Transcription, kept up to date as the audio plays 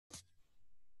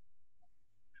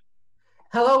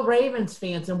Hello, Ravens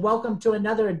fans, and welcome to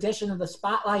another edition of the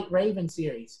Spotlight Raven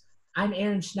series. I'm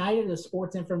Aaron Schneider, the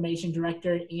Sports Information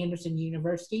Director at Anderson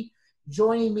University.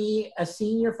 Joining me, a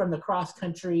senior from the cross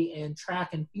country and track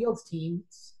and fields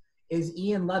teams, is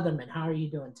Ian Leatherman. How are you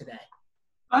doing today?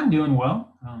 I'm doing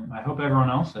well. I hope everyone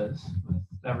else is with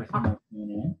everything that's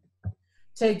going on.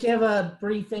 To give a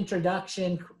brief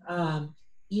introduction,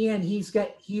 Ian,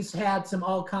 he's had some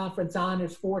all-conference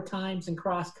honors 4 times in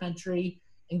cross country,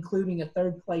 including a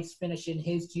third-place finish in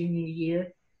his junior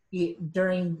year.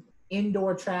 During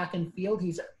indoor track and field,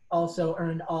 he's also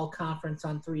earned all-conference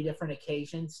on 3 different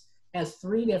occasions, has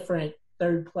 3 different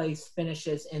third-place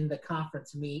finishes in the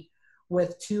conference meet,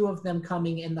 with 2 of them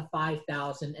coming in the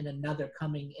 5,000 and another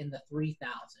coming in the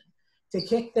 3,000. To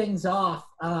kick things off,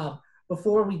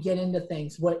 before we get into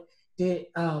things, what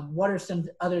are some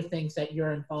other things that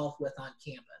you're involved with on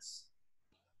campus?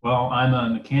 Well, I'm a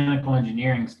mechanical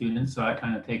engineering student, so that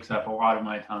kind of takes up a lot of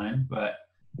my time, but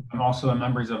I'm also a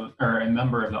member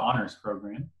of the honors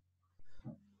program.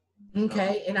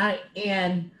 Okay,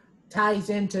 and ties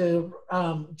into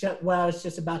what I was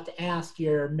just about to ask,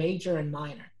 your major and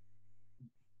minor.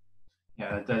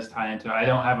 Yeah, that does tie into it. I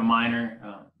don't have a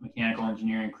minor. Mechanical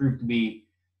engineering proved to be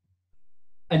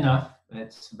enough.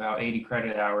 It's about 80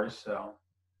 credit hours, so.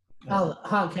 Oh,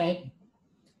 okay.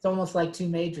 It's almost like 2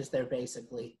 majors there,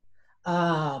 basically.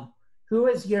 Who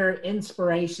is your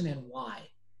inspiration and why?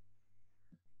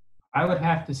 I would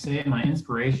have to say my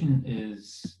inspiration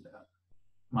is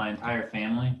my entire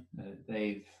family.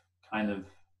 They've kind of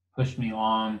pushed me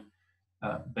along,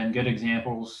 been good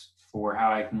examples for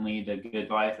how I can lead a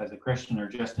good life as a Christian or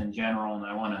just in general, and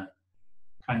I want to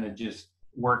kind of just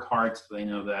work hard so they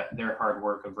know that their hard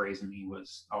work of raising me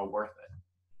was all worth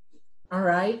it. All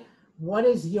right. What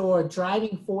is your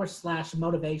driving force /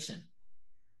 motivation?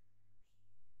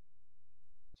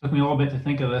 Took me a little bit to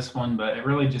think of this one, but it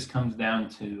really just comes down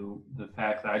to the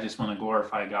fact that I just want to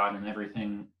glorify God in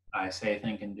everything I say,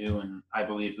 think, and do. And I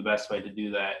believe the best way to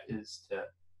do that is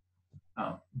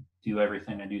to do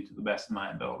everything I do to the best of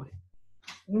my ability.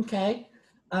 Okay.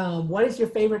 What is your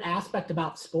favorite aspect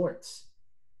about sports?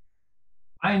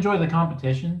 I enjoy the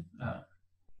competition.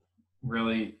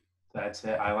 Really, that's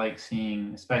it. I like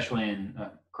seeing, especially in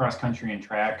cross country and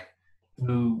track,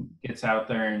 who gets out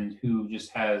there and who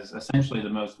just has essentially the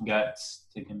most guts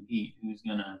to compete, who's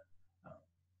going to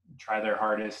try their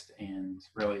hardest and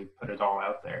really put it all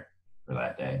out there for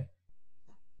that day.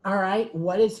 All right.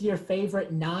 What is your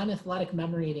favorite non-athletic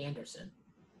memory at Anderson?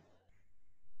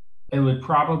 It would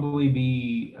probably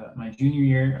be my junior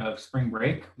year of spring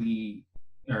break.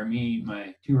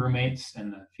 My 2 roommates,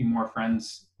 and a few more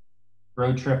friends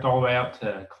road tripped all the way out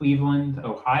to Cleveland,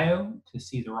 Ohio to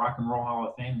see the Rock and Roll Hall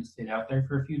of Fame and stayed out there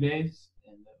for a few days,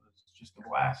 and it was just a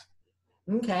blast.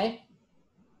 Okay.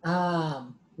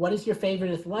 What is your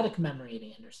favorite athletic memory at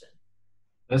Anderson?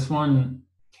 This one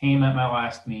came at my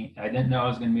last meet. I didn't know it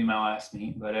was going to be my last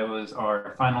meet, but it was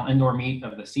our final indoor meet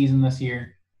of the season this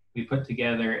year. We put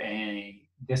together a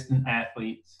distant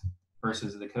athletes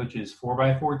versus the coach's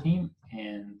 4x4 team,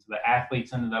 and the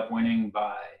athletes ended up winning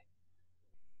by,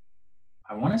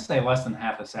 I want to say, less than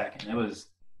half a second. It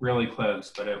was really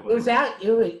close, but it was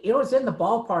in the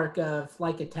ballpark of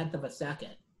like a tenth of a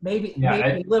second, maybe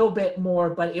a little bit more,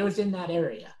 but it was in that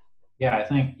area. Yeah, I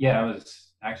think it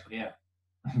was actually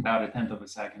about a tenth of a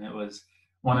second. It was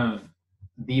one of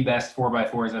the best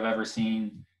 4x4s I've ever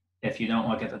seen. If you don't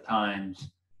look at the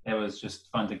times, it was just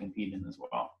fun to compete in as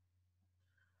well.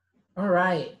 All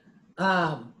right.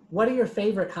 What are your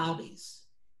favorite hobbies?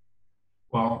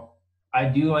 Well, I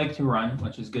do like to run,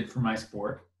 which is good for my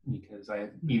sport because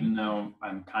even though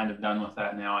I'm kind of done with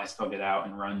that now, I still get out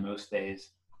and run most days.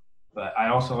 But I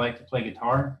also like to play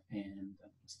guitar, and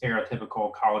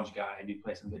stereotypical college guy, I do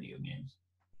play some video games.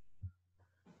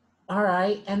 All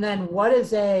right. And then what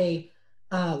is a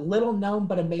little known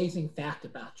but amazing fact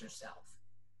about yourself?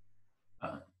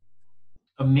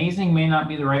 Amazing may not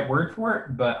be the right word for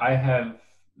it, but I have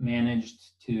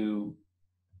managed to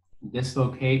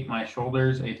dislocate my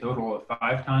shoulders a total of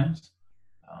 5 times.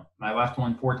 My left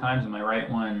one 4 times and my right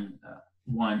one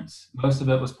once. Most of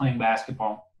it was playing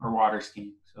basketball or water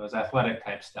skiing, so it was athletic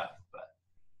type stuff.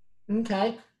 But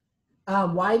okay.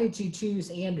 Why did you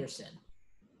choose Anderson?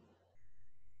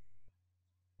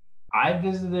 I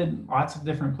visited lots of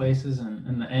different places, and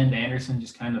in the end, Anderson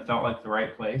just kind of felt like the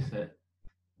right place. It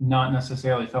not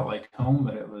necessarily felt like home,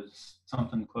 but it was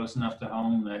something close enough to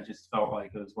home that just felt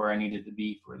like it was where I needed to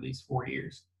be for at least 4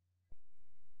 years.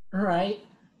 All right.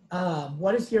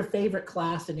 What is your favorite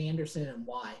class at Anderson and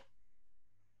why?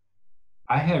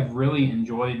 I have really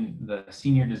enjoyed the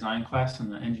senior design class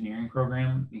in the engineering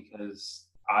program because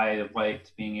I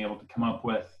liked being able to come up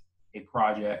with a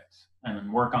project and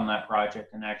then work on that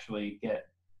project and actually get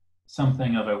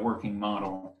something of a working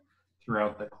model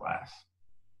throughout the class.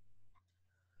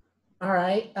 All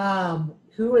right.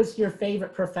 Who is your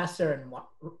favorite professor and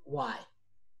why?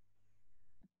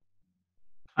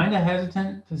 Kind of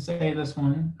hesitant to say this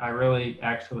one. I really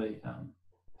actually,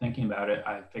 thinking about it,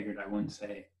 I figured I wouldn't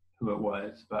say who it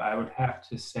was, but I would have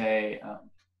to say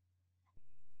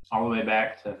all the way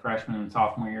back to freshman and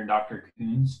sophomore year, Dr.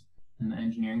 Coons in the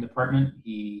engineering department.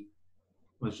 He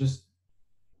was just,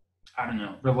 I don't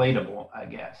know, relatable, I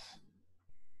guess.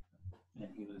 And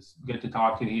he was good to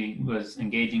talk to. He was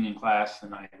engaging in class,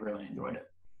 and I really enjoyed it.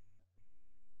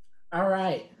 All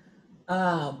right.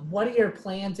 What are your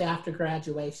plans after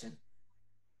graduation?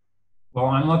 Well,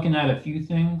 I'm looking at a few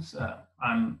things.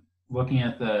 I'm looking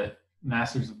at the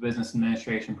Master's of Business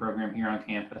Administration program here on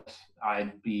campus.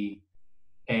 I'd be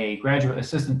a graduate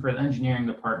assistant for the engineering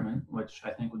department, which I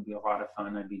think would be a lot of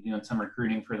fun. I'd be doing some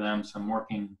recruiting for them, some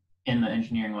working in the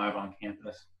engineering lab on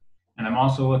campus. And I'm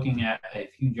also looking at a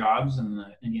few jobs in the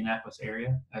Indianapolis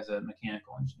area as a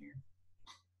mechanical engineer.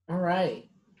 All right.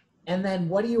 And then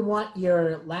what do you want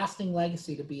your lasting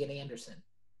legacy to be at Anderson?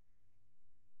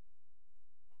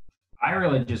 I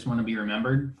really just want to be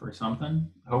remembered for something.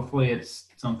 Hopefully it's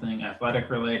something athletic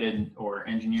related or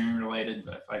engineering related,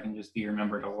 but if I can just be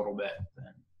remembered a little bit,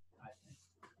 then I think.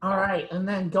 All right. And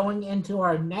then going into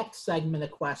our next segment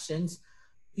of questions,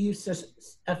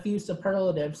 a few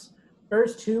superlatives.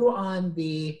 First, who on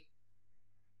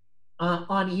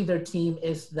either team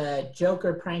is the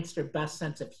Joker prankster best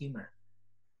sense of humor?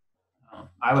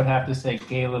 I would have to say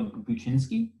Caleb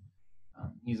Buczynski.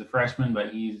 He's a freshman,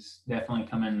 but he's definitely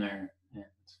come in there and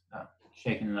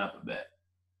shaking it up a bit.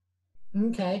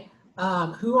 Okay.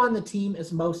 Who on the team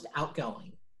is most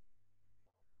outgoing?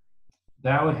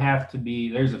 That would have to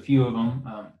be, there's a few of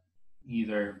them.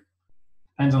 Either,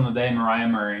 depends on the day, Mariah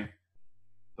Murray,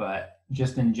 but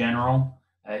just in general,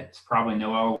 it's probably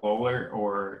Noel Lawler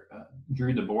or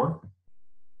Drew DeBoer.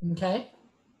 Okay.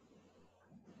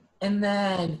 And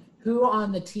then who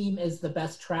on the team is the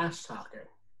best trash talker?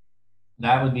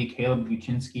 That would be Caleb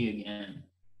Buczynski again.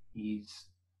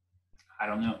 I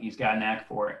don't know, he's got a knack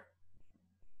for it.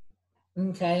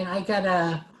 Okay, I got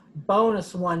a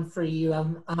bonus one for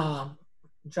you.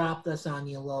 Drop this on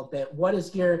you a little bit. What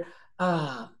is your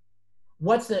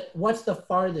what's the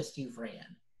farthest you've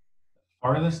ran?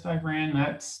 Farthest I've ran,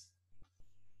 that's,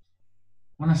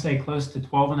 I want to say close to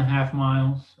 12 and a half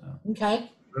miles. Okay.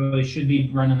 Really should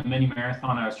be running the mini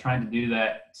marathon. I was trying to do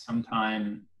that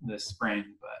sometime this spring,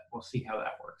 but we'll see how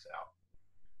that works out.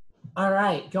 All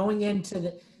right, going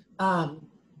into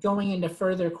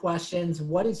further questions,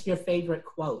 what is your favorite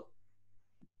quote?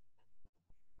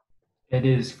 It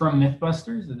is from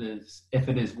Mythbusters. It is, if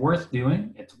it is worth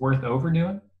doing, it's worth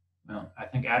overdoing. Well, I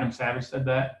think Adam Savage said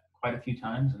that quite a few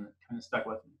times, and it kind of stuck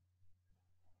with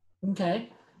me. Okay.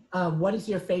 What is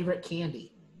your favorite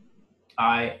candy?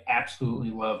 I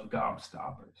absolutely love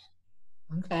Gobstoppers.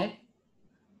 Okay.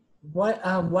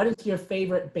 What is your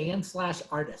favorite band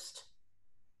 / artist?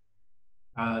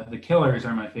 The Killers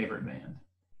are my favorite band.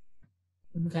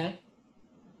 Okay.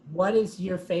 What is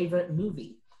your favorite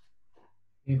movie?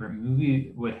 Favorite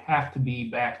movie would have to be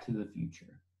Back to the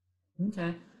Future.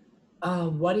 Okay.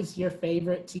 What is your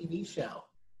favorite TV show?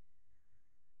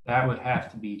 That would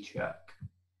have to be Chuck.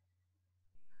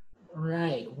 All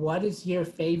right. What is your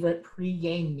favorite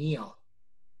pregame meal?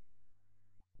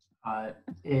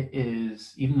 It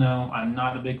is, even though I'm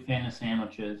not a big fan of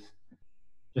sandwiches,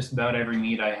 just about every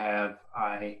meat I have,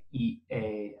 I eat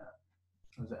a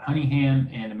honey ham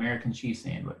and American cheese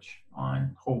sandwich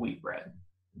on whole wheat bread.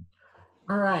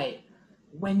 All right.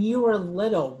 When you were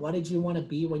little, what did you want to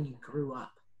be when you grew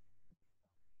up?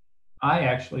 I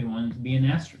actually wanted to be an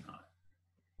astronaut.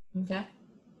 Okay.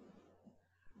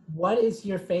 What is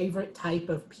your favorite type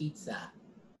of pizza?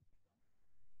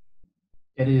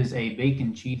 It is a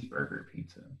bacon cheeseburger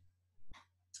pizza.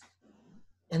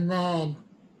 And then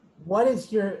what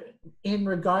is in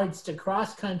regards to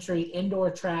cross country,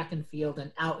 indoor track and field,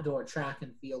 and outdoor track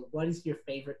and field, what is your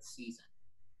favorite season?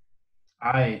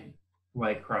 I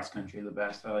like cross country the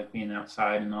best. I like being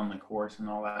outside and on the course and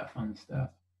all that fun stuff.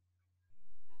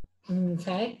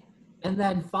 Okay. And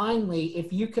then finally,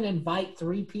 if you could invite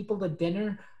 3 people to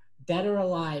dinner, dead or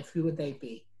alive, who would they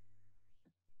be?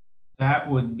 That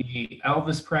would be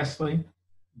Elvis Presley,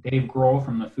 Dave Grohl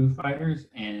from the Foo Fighters,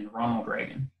 and Ronald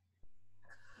Reagan.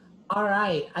 All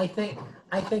right. I think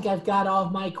I've got all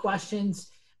of my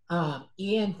questions.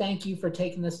 Ian, thank you for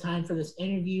taking this time for this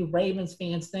interview. Ravens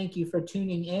fans, thank you for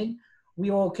tuning in. We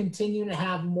will continue to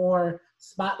have more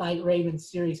Spotlight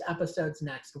Ravens series episodes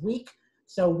next week.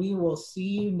 So we will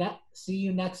see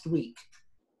you next week.